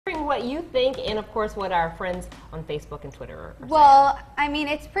in what you think and, of course, what our friends on Facebook and Twitter are saying. Well, I mean,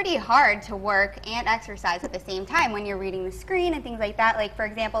 it's pretty hard to work and exercise at the same time when you're reading the screen and things like that. Like, for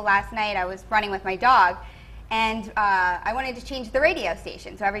example, last night I was running with my dog, and I wanted to change the radio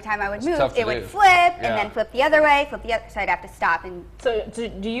station. So every time I would move, it would flip, and then flip the other way, so I'd have to stop. And so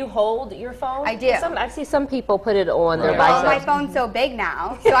do you hold your phone? I do. I see some people put it on their Well, biceps. my phone's so big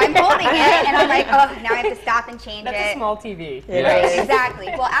now, so I'm holding it, and I'm like, oh, now I have to stop and change it. That's a small TV. Right, exactly.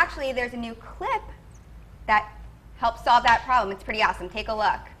 Well, actually, there's a new clip that helps solve that problem. It's pretty awesome. Take a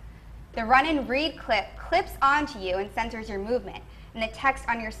look. The Run and Read clip clips onto you and censors your movement. And the text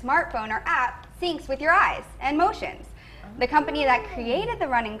on your smartphone or app syncs with your eyes and motions. The company that created the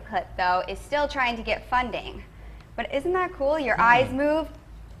running clip, though, is still trying to get funding. But isn't that cool? Your eyes move.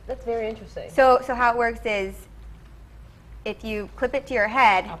 That's very interesting. So how it works is if you clip it to your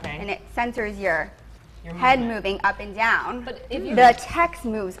head, and it censors your head moving up and down, but if you, the text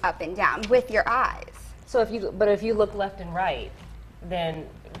moves up and down with your eyes. So if you look left and right, then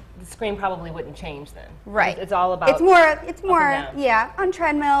the screen probably wouldn't change then. Right. It's all about. It's more yeah, on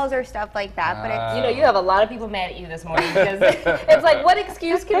treadmills or stuff like that. But it's, you know, you have a lot of people mad at you this morning because it's like, what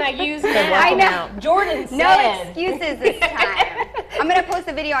excuse can I use now? I know. Jordan said. No excuses this time. I'm gonna post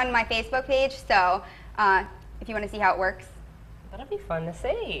a video on my Facebook page, so if you want to see how it works. That'll be fun to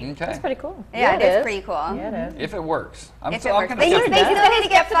see. Okay. That's pretty cool. Yeah, it is pretty cool. Yeah, it is. If it works. I'm They kind of still skeptical. need to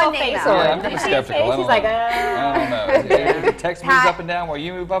get funding, face though. Yeah, I'm kind of skeptical. He's like, I don't know. If the text moves up and down while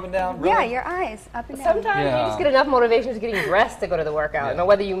you move up and down? Really? Yeah, your eyes up and down. Sometimes you just get enough motivation just getting dressed to go to the workout. I don't know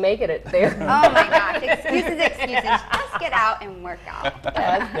whether you make it there. Oh my gosh, excuses. Just get out and work out.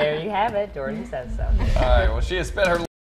 There you have it. Jordan says so. All right, well, she has spent her